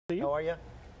How are you?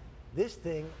 This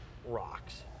thing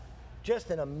rocks.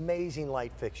 Just an amazing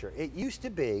light fixture. It used to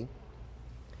be,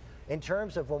 in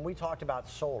terms of when we talked about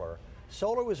solar,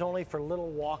 solar was only for little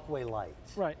walkway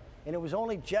lights. Right. And it was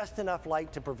only just enough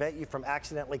light to prevent you from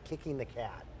accidentally kicking the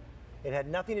cat. It had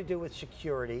nothing to do with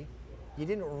security. You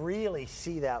didn't really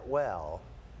see that well.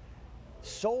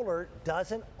 Solar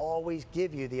doesn't always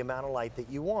give you the amount of light that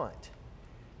you want.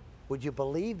 Would you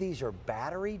believe these are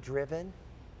battery driven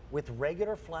with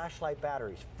regular flashlight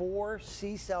batteries, 4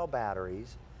 C-cell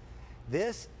batteries.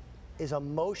 This is a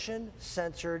motion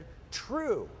censored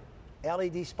true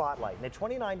LED spotlight. And at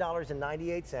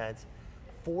 $29.98,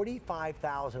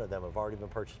 45,000 of them have already been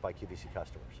purchased by QVC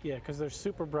customers. Yeah, because they're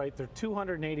super bright. They're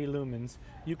 280 lumens.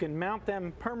 You can mount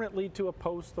them permanently to a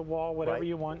post, the wall, whatever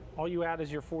you want. All you add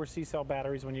is your 4 C-cell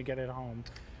batteries when you get it home.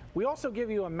 We also give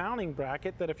you a mounting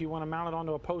bracket that if you want to mount it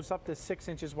onto a post up to 6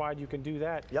 inches wide, you can do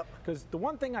that. Yep. Because the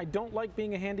one thing I don't like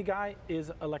being a handy guy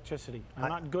is electricity. I'm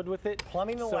not good with it.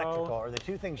 Plumbing and electrical are the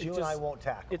two things you and I won't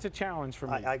tackle. It's a challenge for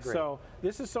me. I agree. So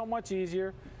this is so much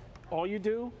easier. All you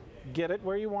do, get it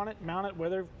where you want it, mount it,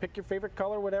 whether pick your favorite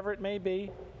color, whatever it may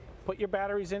be, put your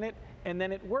batteries in it, and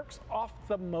then it works off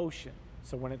the motion.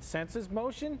 So when it senses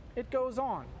motion, it goes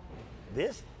on.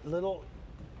 This little,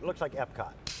 looks like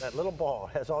Epcot. That little ball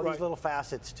has all these little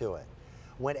facets to it.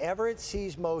 Whenever it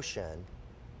sees motion,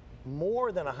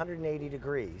 more than 180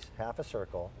 degrees, half a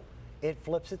circle, it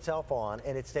flips itself on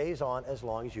and it stays on as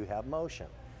long as you have motion.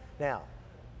 Now,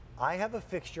 I have a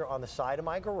fixture on the side of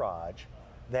my garage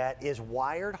that is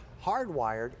wired,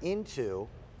 hardwired into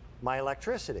my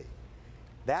electricity.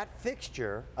 That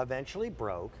fixture eventually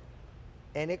broke,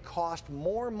 and it cost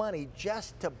more money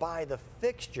just to buy the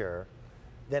fixture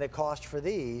than it cost for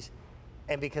these.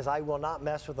 And because I will not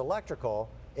mess with electrical,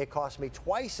 it cost me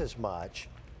twice as much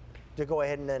to go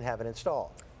ahead and then have it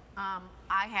installed.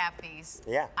 I have these.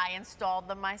 Yeah. I installed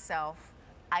them myself.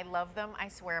 I love them. I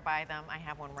swear by them. I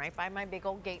have one right by my big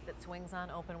old gate that swings on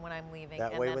open when I'm leaving.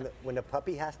 That way when the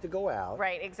puppy has to go out.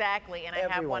 Right, exactly. And I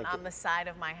have one on the side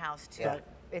of my house too. Yeah.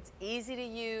 It's easy to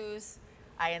use.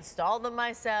 I installed them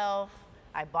myself.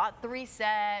 I bought 3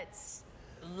 sets.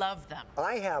 Love them.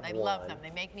 I have one. I love them.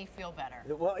 They make me feel better.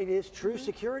 Well, it is true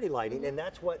security lighting, and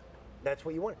that's what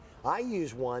you want. I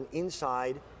use one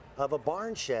inside of a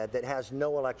barn shed that has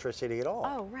no electricity at all.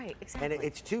 Oh, right, exactly. And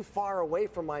it's too far away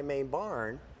from my main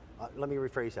barn. Let me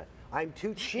rephrase that. I'm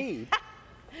too cheap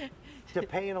to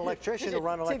pay an electrician to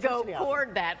run electricity to go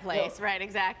cord that place, right,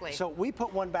 exactly. So we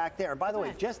put one back there. And by the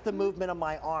way, just the movement of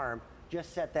my arm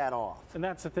just set that off. And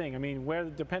that's the thing. I mean,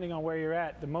 depending on where you're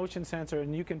at, the motion sensor,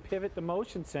 and you can pivot the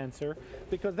motion sensor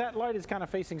because that light is kind of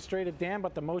facing straight at Dan,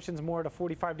 but the motion's more at a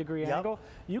 45-degree angle.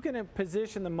 You can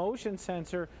position the motion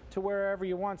sensor to wherever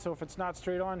you want. So if it's not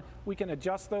straight on, we can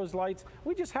adjust those lights.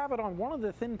 We just have it on one of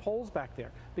the thin poles back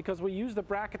there because we use the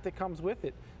bracket that comes with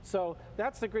it. So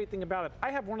that's the great thing about it.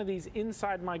 I have one of these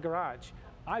inside my garage.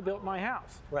 I built my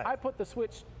house. Right. I put the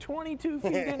switch 22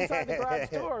 feet inside the garage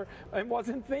door and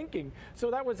wasn't thinking.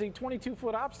 So that was a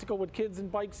 22-foot obstacle with kids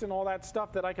and bikes and all that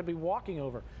stuff that I could be walking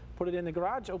over. Put it in the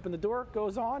garage, open the door,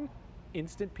 goes on,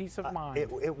 instant peace of mind.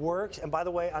 It works. And by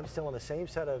the way, I'm still on the same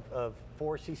set of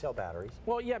 4 C-cell batteries.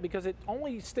 Well, yeah, because it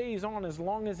only stays on as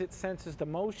long as it senses the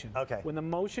motion. Okay. When the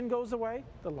motion goes away,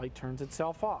 the light turns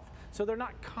itself off. So they're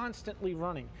not constantly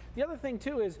running. The other thing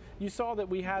too is you saw that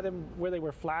we had them where they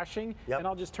were flashing, and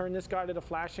I'll just turn this guy to the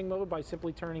flashing mode by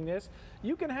simply turning this.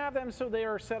 You can have them so they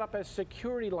are set up as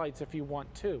security lights if you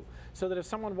want to, so that if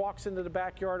someone walks into the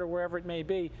backyard or wherever it may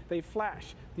be, they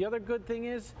flash. The other good thing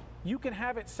is you can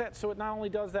have it set so it not only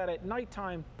does that at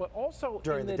nighttime, but also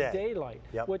during in the daylight,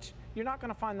 yep. which you're not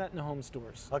going to find that in the home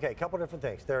stores. Okay, a couple different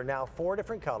things. There are now 4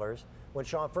 different colors. When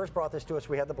Sean first brought this to us,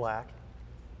 we had the black.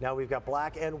 Now we've got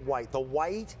black and white. The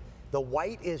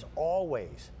white is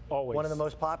always one of the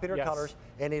most popular colors,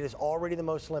 and it is already the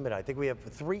most limited. I think we have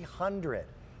 300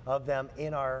 of them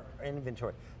in our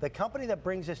inventory. The company that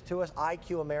brings this to us,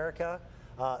 IQ America,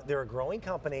 they're a growing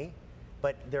company,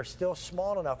 but they're still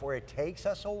small enough where it takes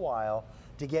us a while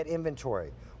to get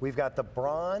inventory. We've got the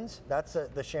bronze, that's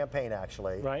the champagne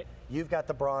actually. Right. You've got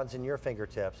the bronze in your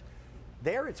fingertips.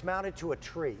 There it's mounted to a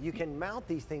tree. You can mount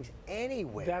these things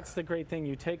anywhere. That's the great thing.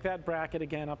 You take that bracket,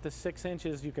 again, up to 6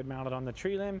 inches. You can mount it on the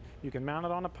tree limb. You can mount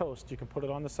it on a post. You can put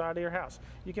it on the side of your house.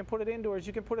 You can put it indoors.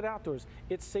 You can put it outdoors.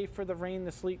 It's safe for the rain,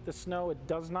 the sleet, the snow. It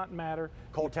does not matter.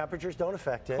 Cold temperatures don't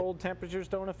affect it. Cold temperatures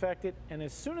don't affect it. And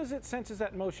as soon as it senses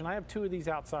that motion, I have 2 of these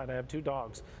outside. I have 2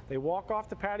 dogs. They walk off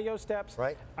the patio steps.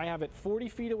 Right. I have it 40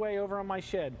 feet away over on my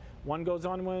shed. One goes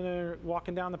on when they're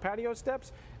walking down the patio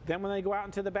steps. Then when they go out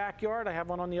into the backyard, I have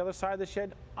one on the other side of the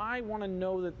shed. I want to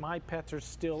know that my pets are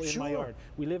still in my yard.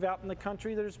 We live out in the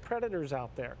country. There's predators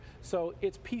out there. So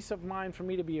it's peace of mind for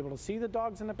me to be able to see the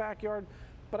dogs in the backyard.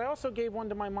 But I also gave one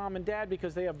to my mom and dad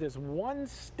because they have this one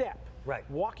step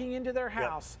walking into their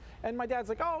house. And my dad's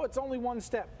like, oh, it's only one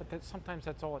step. But sometimes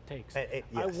that's all it takes. Yes.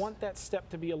 I want that step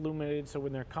to be illuminated so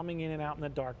when they're coming in and out in the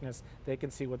darkness, they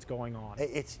can see what's going on.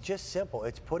 It's just simple.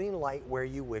 It's putting light where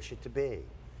you wish it to be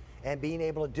and being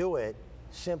able to do it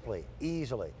simply,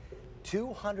 easily.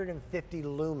 250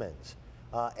 lumens.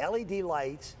 LED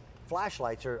lights,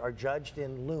 flashlights are judged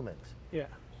in lumens. Yeah.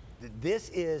 This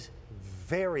is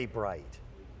very bright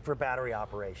for battery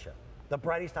operation. The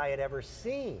brightest I had ever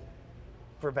seen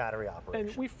for battery operation.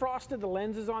 And we frosted the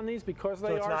lenses on these because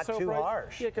they are so bright. So it's not too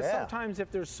harsh. Yeah, because sometimes if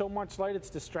there's so much light,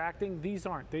 it's distracting. These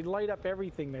aren't. They light up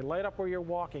everything. They light up where you're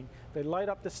walking. They light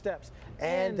up the steps.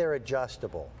 And they're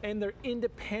adjustable. And they're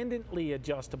independently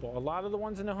adjustable. A lot of the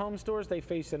ones in the home stores, they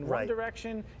face in one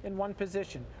direction, in one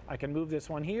position. I can move this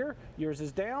one here. Yours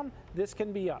is down. This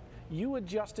can be up. You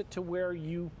adjust it to where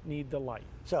you need the light.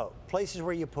 So, places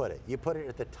where you put it. You put it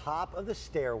at the top of the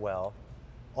stairwell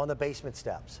on the basement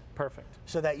steps. Perfect.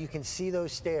 So that you can see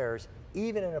those stairs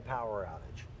even in a power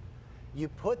outage. You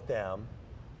put them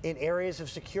in areas of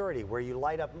security where you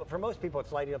light up. For most people,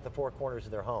 it's lighting up the four corners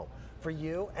of their home. For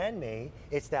you and me,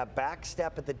 it's that back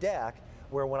step at the deck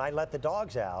where when I let the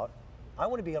dogs out, I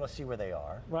want to be able to see where they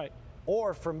are. Right.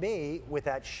 Or for me, with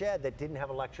that shed that didn't have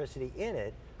electricity in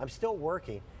it, I'm still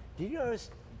working. Did you notice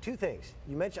two things?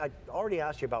 You mentioned, I already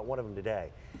asked you about one of them today.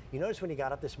 You noticed when you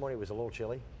got up this morning, it was a little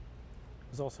chilly?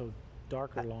 It's also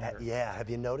darker longer. Yeah, have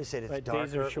you noticed it? It's darker,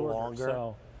 days are shorter,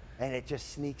 longer, and it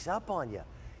just sneaks up on you.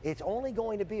 It's only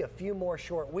going to be a few more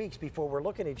short weeks before we're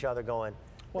looking at each other going,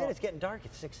 man, it's getting dark.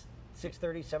 It's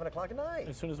 6:30, 7 o'clock at night.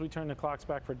 As soon as we turn the clocks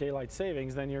back for daylight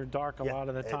savings, then you're dark a lot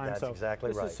of the time. That's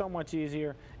exactly right. This is so much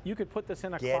easier. You could put this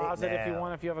in a closet if you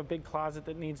want. If you have a big closet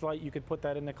that needs light, you could put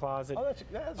that in the closet. Oh,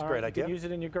 that's a great idea. You can use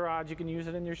it in your garage. You can use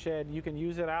it in your shed. You can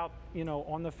use it out,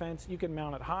 on the fence. You can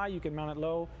mount it high. You can mount it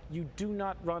low. You do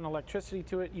not run electricity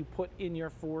to it. You put in your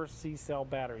 4 C-cell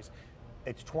batteries.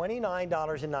 It's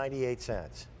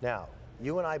 $29.98. Now,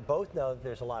 you and I both know that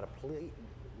there's a lot of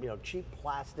cheap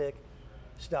plastic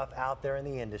stuff out there in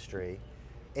the industry.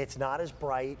 It's not as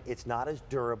bright, it's not as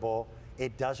durable,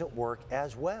 it doesn't work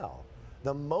as well.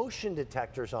 The motion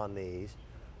detectors on these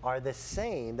are the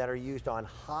same that are used on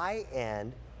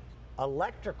high-end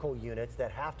electrical units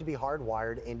that have to be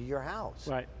hardwired into your house.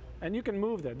 Right, and you can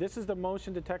move that. This is the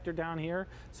motion detector down here,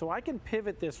 so I can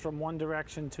pivot this from one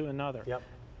direction to another. Yep.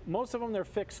 Most of them, they're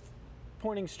fixed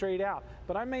pointing straight out,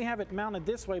 but I may have it mounted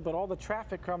this way, but all the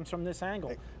traffic comes from this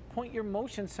angle. Point your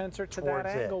motion sensor to that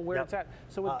angle where it's at,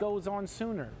 so it goes on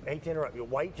sooner. Hate to interrupt you.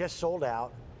 White just sold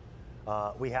out.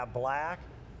 We have black.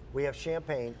 We have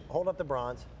champagne. Hold up the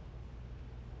bronze.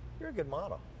 You're a good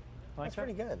model. That's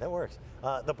pretty good. That works.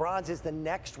 The bronze is the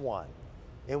next one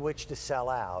in which to sell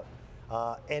out,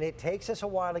 and it takes us a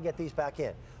while to get these back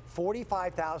in.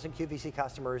 45,000 QVC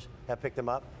customers have picked them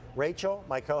up. Rachel,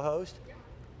 my co-host,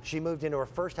 she moved into her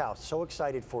first house. So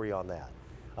excited for you on that.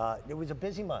 It was a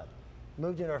busy month.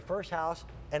 Moved into her first house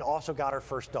and also got her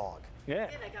first dog. Yeah.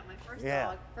 I did. I got my first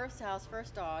dog, first house,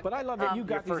 first dog. But I love that you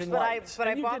got these in lights. But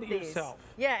I bought did it these yourself.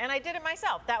 Yeah, and I did it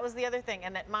myself. That was the other thing,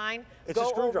 and that mine It's a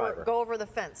screwdriver. go over the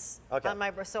fence. Okay. On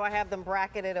my, so I have them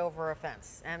bracketed over a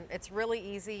fence, and it's really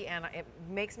easy, and it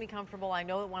makes me comfortable. I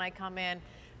know that when I come in,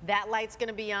 that light's going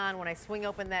to be on when I swing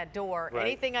open that door. Right.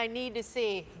 Anything I need to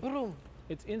see, boom.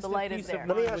 It's instant the light peace is there. of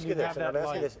Let me mind ask when you this, have and I'm that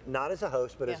asking light. this not as a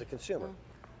host, but as a consumer.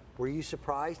 Were you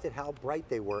surprised at how bright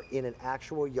they were in an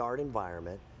actual yard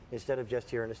environment instead of just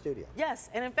here in a studio? Yes,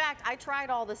 and in fact, I tried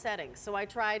all the settings. So I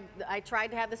tried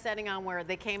to have the setting on where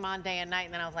they came on day and night,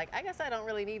 and then I was like, I guess I don't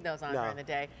really need those on during the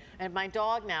day. And my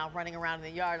dog now running around in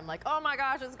the yard, I'm like, oh my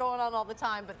gosh, it's going on all the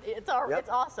time. But it's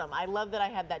awesome. I love that I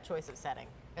had that choice of setting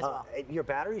as well. Your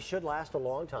batteries should last a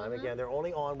long time. Again, they're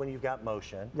only on when you've got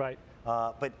motion. Right.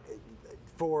 But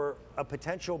for a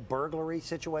potential burglary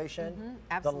situation,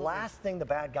 the last thing the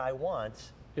bad guy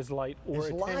wants is light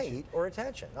or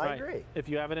attention. I agree. If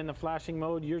you have it in the flashing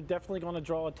mode, you're definitely going to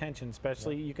draw attention,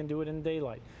 especially you can do it in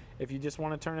daylight. If you just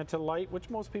want to turn it to light,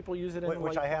 which most people use it in the light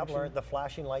Which I have function. learned, the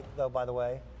flashing light, though, by the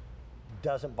way,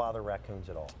 doesn't bother raccoons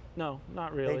at all. No,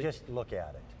 not really. They just look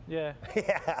at it. Yeah.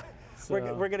 Yeah. So.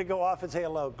 We're going to go off and say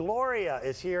hello. Gloria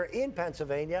is here in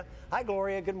Pennsylvania. Hi,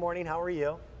 Gloria. Good morning. How are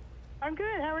you? I'm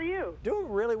good. How are you? Doing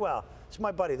really well. This is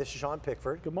my buddy. This is Sean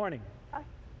Pickford. Good morning.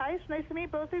 Hi, it's nice to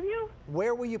meet both of you.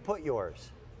 Where will you put yours?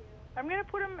 I'm going to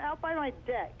put them out by my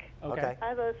deck. Okay. I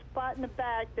have a spot in the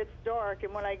back that's dark,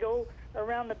 and when I go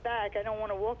around the back, I don't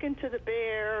want to walk into the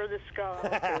bear or the skunk.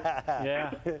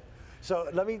 Yeah. So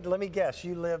let me guess.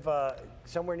 You live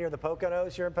somewhere near the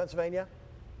Poconos here in Pennsylvania?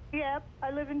 Yep,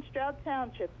 I live in Stroud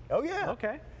Township. Oh yeah.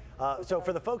 Okay. So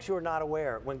for the folks who are not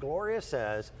aware, when Gloria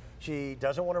says she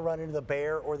doesn't want to run into the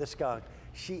bear or the skunk,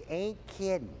 she ain't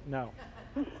kidding. No.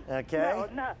 Okay. No,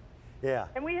 no. Yeah.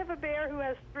 And we have a bear who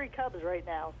has 3 cubs right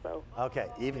now, so. Okay.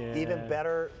 Even Yeah.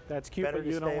 better. That's cute, better but to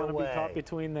you don't stay want to be away. caught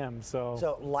between them.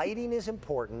 So lighting is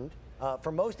important.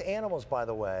 For most animals, by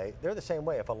the way, they're the same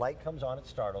way. If a light comes on, it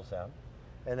startles them,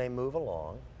 and they move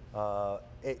along.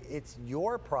 It's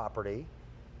your property.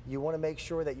 You want to make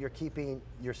sure that you're keeping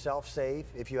yourself safe.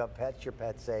 If you have pets, your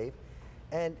pet's safe.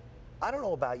 And I don't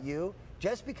know about you,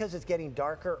 just because it's getting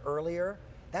darker earlier,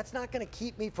 that's not going to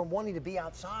keep me from wanting to be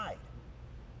outside.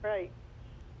 Right.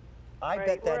 I right.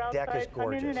 bet We're that deck is outside.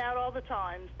 gorgeous. I'm in and out all the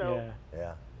time, so. yeah.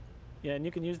 Yeah. Yeah, and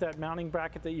you can use that mounting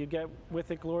bracket that you get with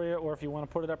it, Gloria, or if you want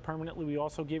to put it up permanently, we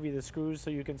also give you the screws so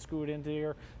you can screw it into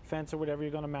your fence or whatever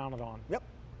you're going to mount it on. Yep.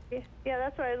 Yeah,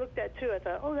 that's what I looked at too. I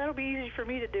thought, oh, that'll be easy for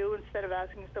me to do instead of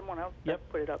asking someone else to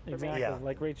put it up for Exactly. me. Yeah.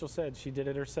 Like Rachel said, she did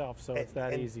it herself, so it's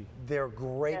that And easy. They're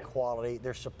great Yeah. quality.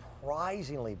 They're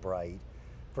surprisingly bright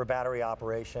for battery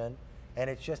operation, and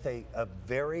it's just a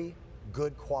very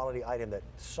good quality item that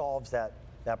solves that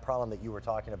problem that you were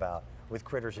talking about with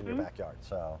critters in your backyard.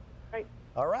 So, Right.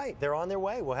 all right, they're on their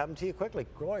way. We'll have them to you quickly.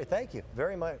 Gloria, thank you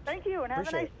very much. Thank you, and have a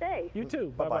Appreciate nice day. You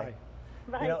too. Bye-bye. Bye-bye.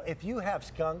 Bye. You know, if you have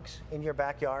skunks in your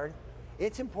backyard,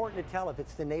 it's important to tell if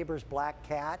it's the neighbor's black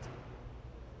cat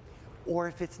or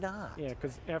if it's not. Yeah,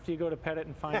 because after you go to pet it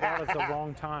and find out, it's the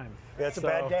wrong time. Yeah, it's a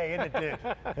bad day, isn't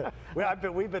it,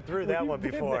 dude? We've been through that one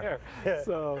We've been before. there.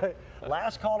 So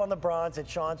Last call on the bronze that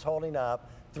Sean's holding up.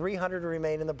 300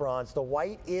 remain in the bronze. The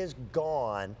white is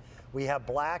gone. We have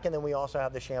black, and then we also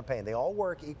have the champagne. They all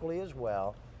work equally as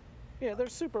well. yeah, they're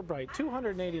super bright.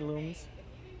 280 lumens.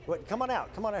 Wait, come on out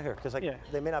here, because Yeah.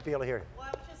 they may not be able to hear you. Well,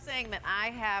 I was just saying that I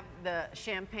have the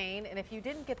champagne, and if you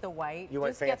didn't get the white, You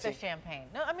went just get the fancy? champagne.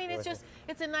 No, I mean, You it's went just,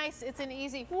 it's an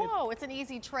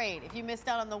easy trade. If you missed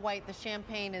out on the white, the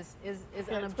champagne is it's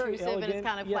very unobtrusive, and it's elegant.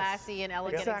 kind of Yes. classy and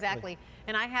elegant, Exactly. exactly.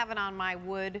 And I have it on my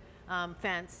wood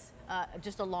fence,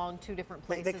 just along 2 different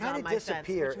They places kind on of my fence,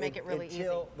 disappear which make it really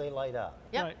until they light up.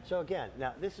 Yep. Right. So again,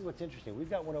 now this is what's interesting. We've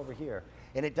got one over here,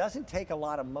 and it doesn't take a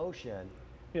lot of motion.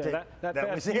 Yeah, that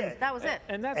was fast. it. That was it.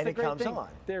 And that's And the it great comes thing. on.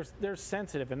 They're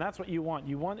sensitive, and that's what you want.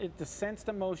 You want it to sense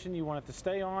the motion. You want it to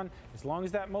stay on. As long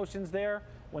as that motion's there,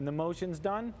 when the motion's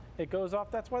done, it goes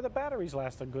off. That's why the batteries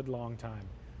last a good long time.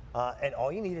 And all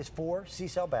you need is 4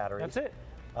 C-cell batteries. That's it.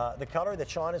 The color that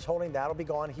Sean is holding, that'll be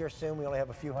gone here soon. We only have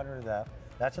a few hundred of that.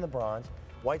 That's in the bronze.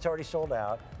 White's already sold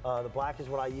out. The black is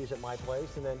what I use at my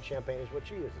place, and then champagne is what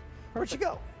she uses. Where'd she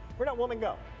go? Where'd that woman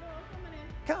go?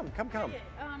 Come.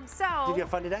 So, Did you have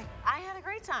fun today? I had a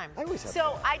great time. I always have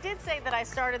So fun. I did say that I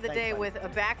started the Thanks, day buddy. with a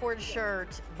backward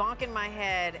shirt, bonking my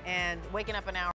head, and waking up an hour